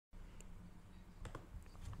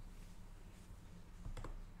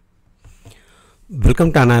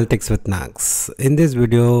Welcome to Analytics with Nags. In this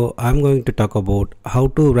video, I'm going to talk about how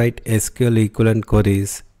to write SQL equivalent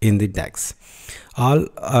queries in the DAX. All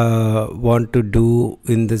want to do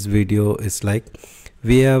in this video is like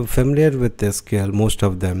we are familiar with SQL, most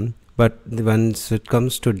of them, but once it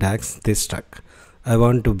comes to DAX, they stuck. I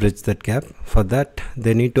want to bridge that gap. For that,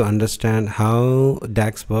 they need to understand how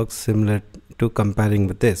DAX works similar to comparing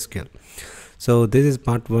with the SQL. So this is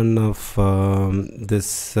part one of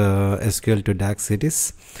this SQL to DAX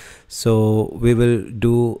series. So we will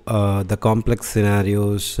do the complex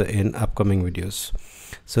scenarios in upcoming videos.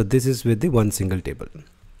 So this is with the one single table.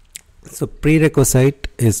 So prerequisite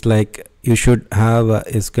is like you should have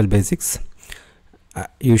SQL basics.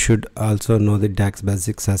 You should also know the DAX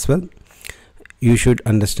basics as well. You should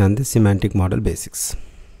understand the semantic model basics.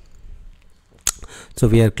 So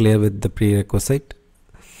we are clear with the prerequisite.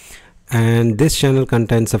 And this channel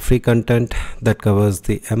contains a free content that covers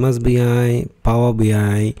the MSBI, Power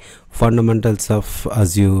BI, fundamentals of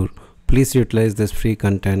Azure. Please utilize this free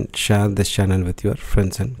content. Share this channel with your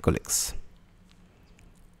friends and colleagues.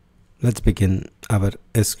 Let's begin our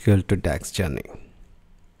SQL to DAX journey.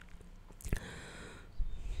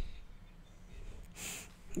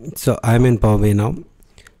 So I'm in Power BI now,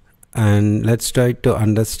 and let's try to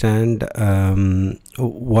understand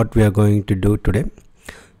what we are going to do today.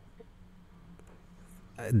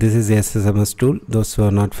 This is the SSMS tool. Those who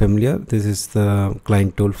are not familiar, this is the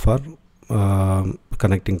client tool for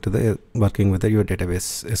connecting to the working with your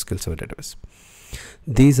database, SQL Server database.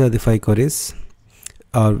 These are the 5 queries,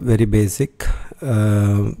 are very basic,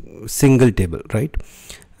 single table, right,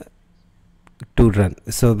 to run.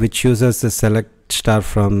 So which uses the select star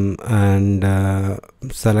from and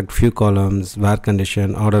select few columns, where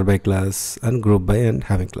condition, order by class, and group by and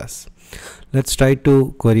having class. Let's try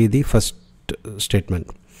to query the first statement.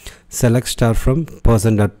 Select star from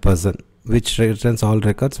person.person, which returns all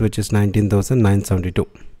records, which is 19,972.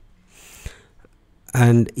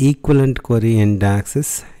 And equivalent query in DAX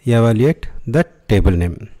is evaluate that table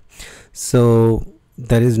name. So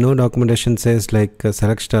there is no documentation says like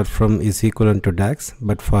select star from is equivalent to DAX,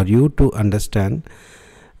 but for you to understand,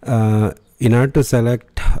 in order to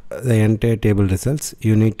select the entire table results,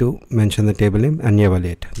 you need to mention the table name and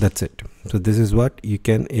evaluate. That's it. So this is what you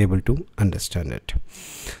can able to understand it.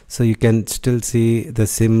 So you can still see the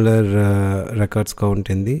similar records count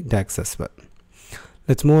in the DAX as well.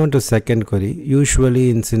 Let's move on to second query. Usually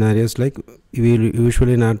in scenarios like we will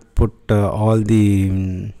usually not put all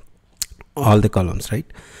the columns, right?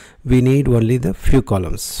 We need only the few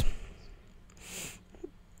columns.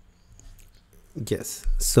 Yes,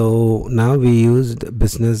 so now we used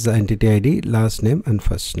business entity ID, last name and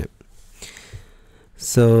first name.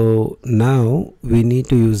 So now we need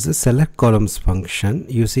to use the select columns function.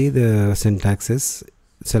 You see the syntax is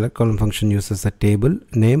select column function uses the table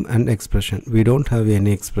name and expression. We don't have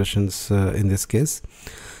any expressions in this case,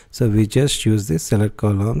 so we just use the select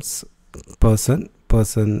columns person.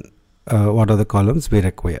 What are the columns we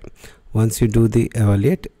require? Once you do the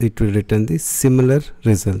evaluate, it will return the similar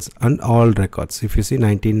results and all records. If you see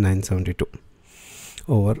 19,972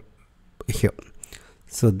 over here.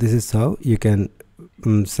 So this is how you can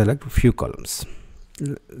select few columns.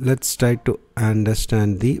 Let's try to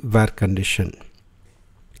understand the where condition.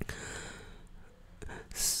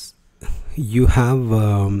 You have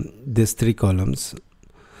these 3 columns.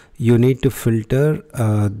 You need to filter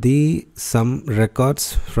the some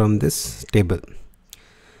records from this table.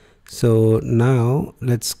 So now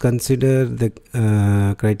let's consider the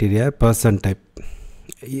criteria person type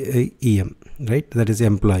EM, right? That is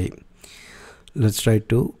employee. Let's try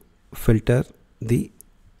to filter the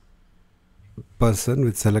person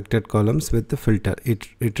with selected columns with the filter. It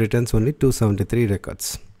returns only 273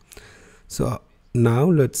 records. So now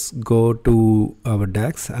let's go to our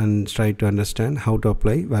DAX and try to understand how to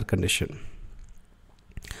apply where condition.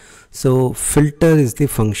 So filter is the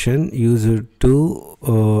function used to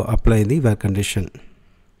apply the where condition.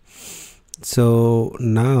 So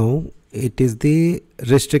now it is the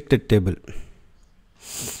restricted table.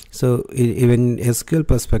 So even SQL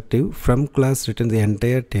perspective, from class returns the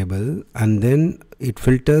entire table and then it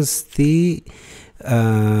filters the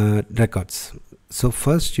records. So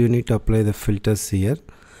first you need to apply the filters here.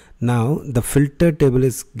 Now the filter table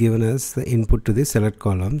is given as the input to the select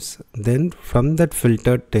columns. Then from that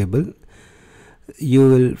filtered table you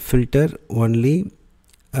will filter only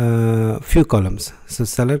few columns. So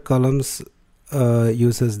select columns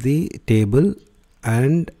uses the table,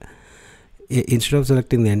 and instead of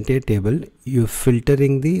selecting the entire table, you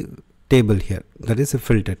filtering the table here. That is a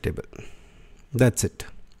filter table. That's it.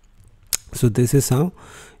 So this is how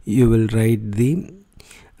you will write the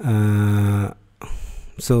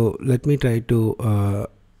So let me try to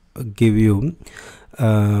give you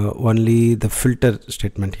only the filter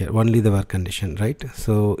statement here, only the where condition, right?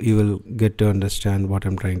 So you will get to understand what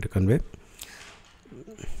I'm trying to convey.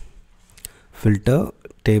 Filter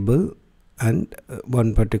table and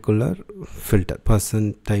one particular filter,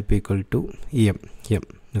 person type equal to em.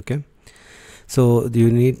 Okay, so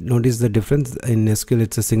you need notice the difference. In SQL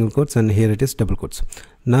it's a single quotes and here it is double quotes.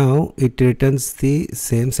 Now it returns the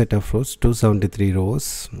same set of rows, 273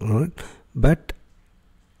 rows, right? But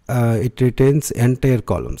it retains entire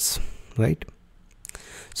columns, right?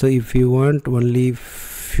 So if you want only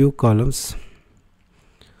few columns,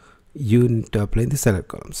 you need to apply the select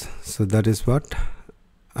columns. So that is what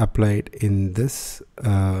applied in this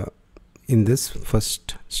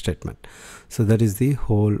first statement. So that is the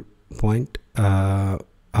whole point, how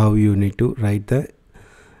you need to write the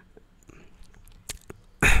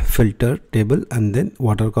filter table, and then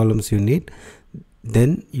what are columns you need,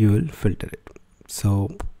 then you will filter it.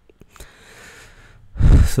 So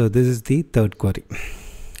this is the third query.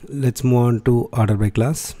 Let's move on to order by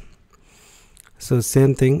class. So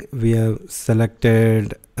same thing, we have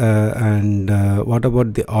selected and what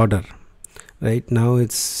about the order? Right now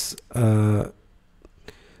it's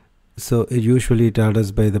so usually it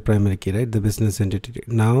orders by the primary key, right, the business entity.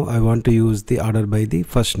 Now I want to use the order by the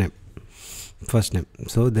first name.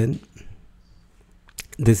 So then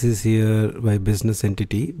this is here by business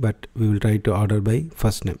entity, but we will try to order by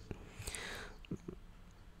first name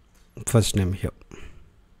here.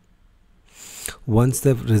 Once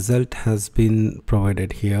the result has been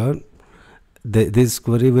provided here, this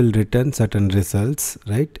query will return certain results,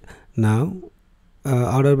 right? Now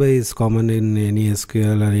order by is common in any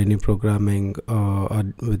SQL or any programming or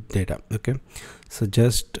with data. Okay, so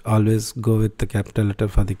just always go with the capital letter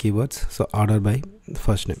for the keywords. So order by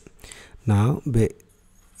first name. Now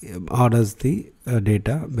orders the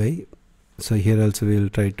data by, so here also we will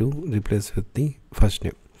try to replace with the first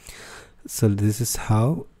name. So this is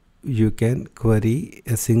how you can query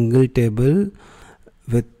a single table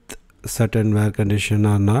with certain where condition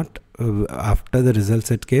or not. After the result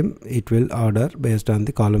set came, it will order based on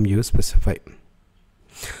the column you specify.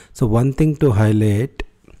 So one thing to highlight,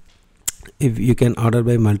 if you can order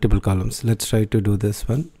by multiple columns, let's try to do this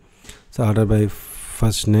one. So order by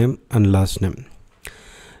first name and last name.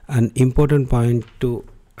 An important point to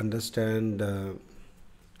understand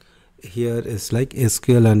here is like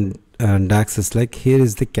SQL and DAX is like, here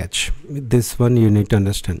is the catch. This one you need to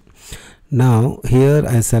understand. Now here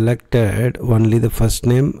I selected only the first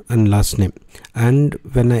name and last name, and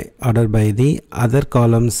when I order by the other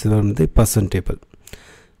columns from the person table,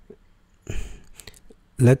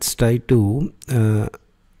 let's try to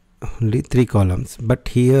only 3 columns, but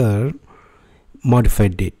here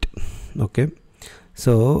modified date. Okay,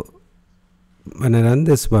 so when I run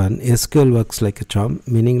this one, SQL works like a charm,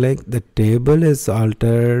 meaning like the table is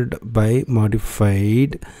altered by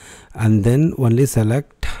modified, and then only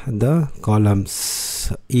select the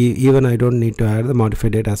columns. Even I don't need to add the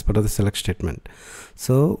modified date as part of the select statement.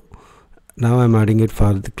 So now I'm adding it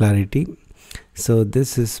for the clarity. So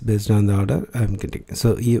this is based on the order I'm getting.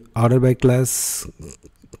 So order by class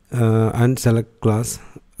and select class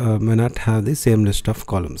may not have the same list of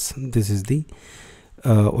columns. This is the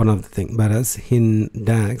one of the thing, whereas in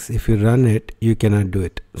DAX if you run it you cannot do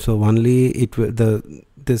it. So only it will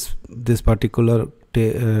this particular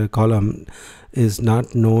column is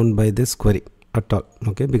not known by this query at all.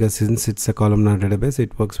 Okay, because since it's a columnar database,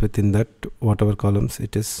 it works within that whatever columns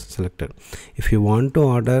it is selected. If you want to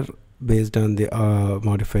order based on the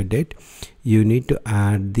modified date, you need to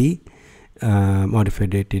add the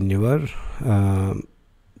modified date in your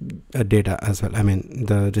data as well, I mean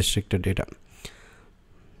the restricted data.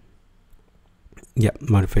 Yeah,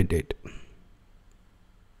 modified date.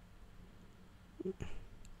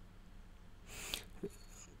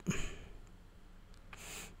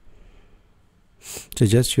 So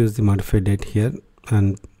just use the modified date here,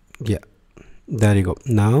 and yeah, there you go.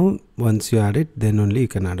 Now once you add it, then only you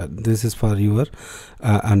can add it. This is for your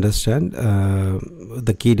understand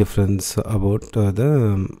the key difference about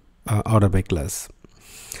the order by class.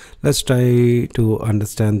 Let's try to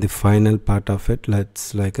understand the final part of it.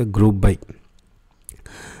 Let's like a group by.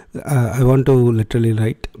 I want to literally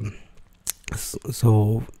write,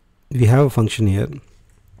 so we have a function here,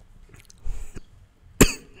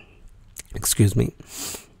 excuse me.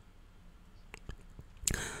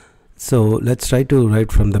 So let's try to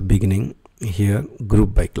write from the beginning here,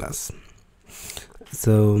 group by class.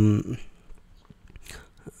 So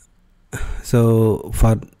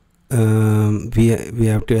for we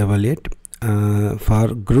have to evaluate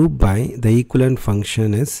for group by, the equivalent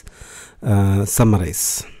function is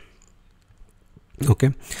summarize.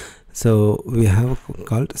 Okay, so we have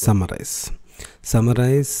called summarize.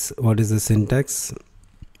 Summarize, what is the syntax?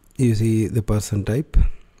 You see the person type.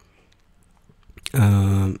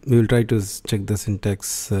 We will try to check the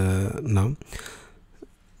syntax now.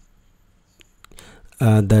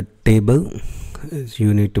 The table,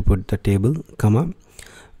 you need to put the table, comma,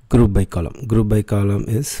 group by column. Group by column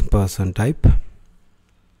is person type,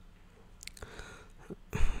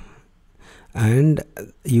 and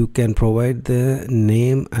you can provide the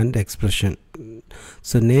name and expression.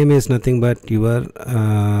 So name is nothing but your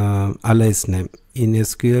alias name. In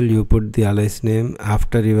SQL you put the alias name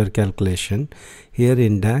after your calculation. Here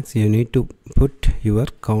in DAX you need to put your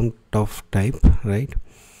count of type, right?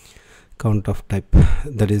 Count of type,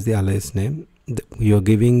 that is the alias name. You're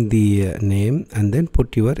giving the name and then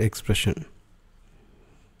put your expression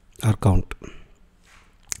or count.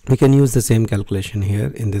 We can use the same calculation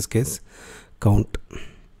here, in this case count.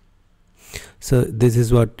 So this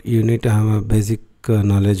is what you need to have a basic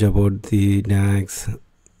knowledge about the Nags,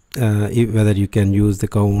 whether you can use the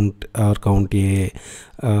count or count a,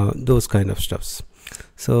 those kind of stuffs.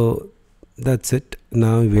 So that's it.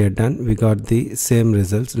 Now we are done. We got the same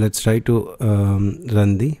results. Let's try to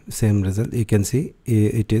run the same result. You can see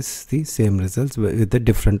it is the same results with a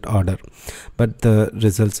different order, but the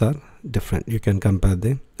results are different. You can compare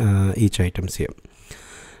the each items here.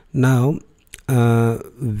 Now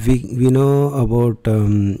we know about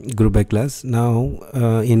group by class. Now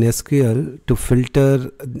in SQL, to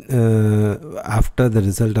filter after the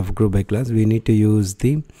result of group by class, we need to use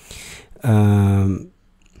the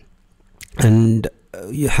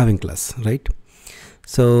having class, right?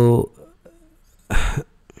 So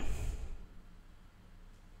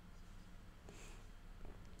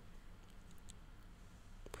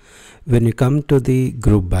when you come to the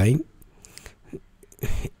group by,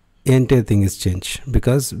 entire thing is changed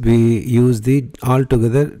because we use the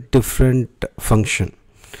altogether different function.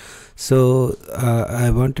 So I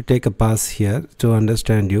want to take a pause here to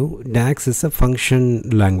understand you. DAX is a function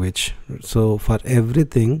language. So for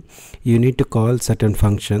everything you need to call certain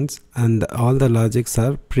functions, and all the logics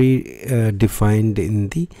are pre-defined in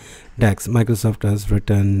the DAX. Microsoft has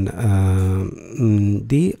written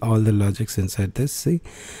all the logics inside this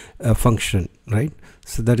function, right?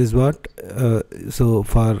 So that is what so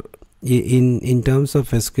for in terms of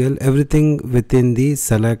SQL, everything within the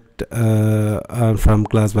select from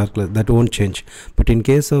class var class, that won't change. But in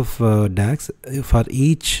case of DAX, for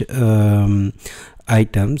each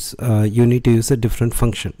items you need to use a different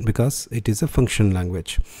function because it is a function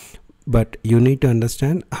language. But you need to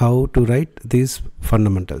understand how to write these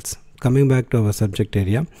fundamentals. Coming back to our subject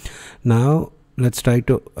area, now let's try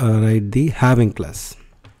to write the having class.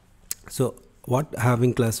 So what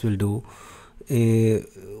having class will do,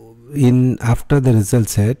 after the result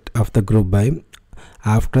set of the group by,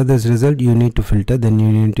 after this result you need to filter, then you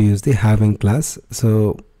need to use the having class.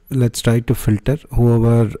 So let's try to filter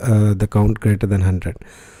whoever the count greater than 100.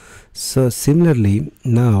 So similarly,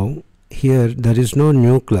 now here there is no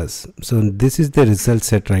new class. So this is the result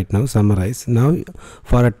set right now, summarize. Now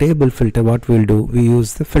for a table filter, what we'll do, we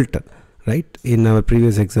use the filter, right? In our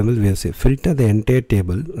previous example we have said filter the entire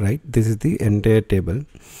table, right? This is the entire table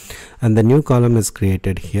and the new column is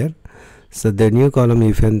created here. So the new column,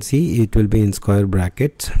 you can see it will be in square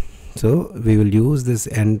brackets. So we will use this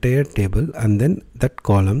entire table and then that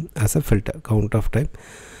column as a filter, count of type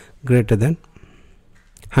greater than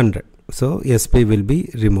 100. So SP will be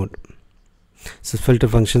removed. So filter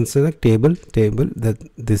function select table, that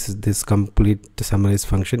this is this complete summarize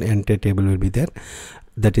function, entire table will be there,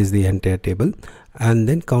 that is the entire table, and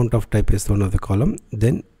then count of type is one of the column,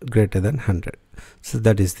 then greater than 100. So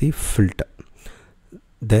that is the filter.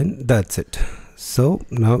 Then that's it. So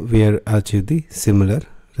now we are achieved the similar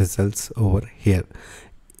results over here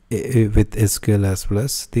with SQL as well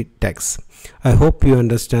as the DAX. I hope you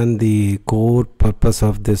understand the core purpose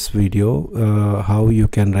of this video, how you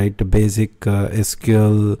can write the basic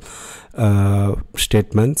SQL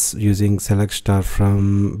statements using select star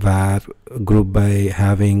from, where, group by,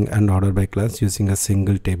 having and order by class using a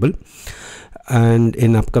single table. And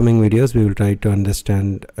in upcoming videos we will try to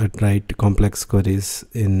understand write complex queries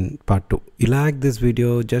in part 2. If you like this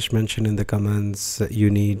video, just mention in the comments you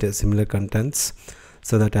need similar contents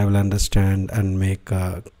so that I will understand and make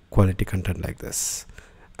quality content like this.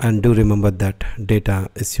 And do remember that data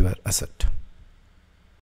is your asset.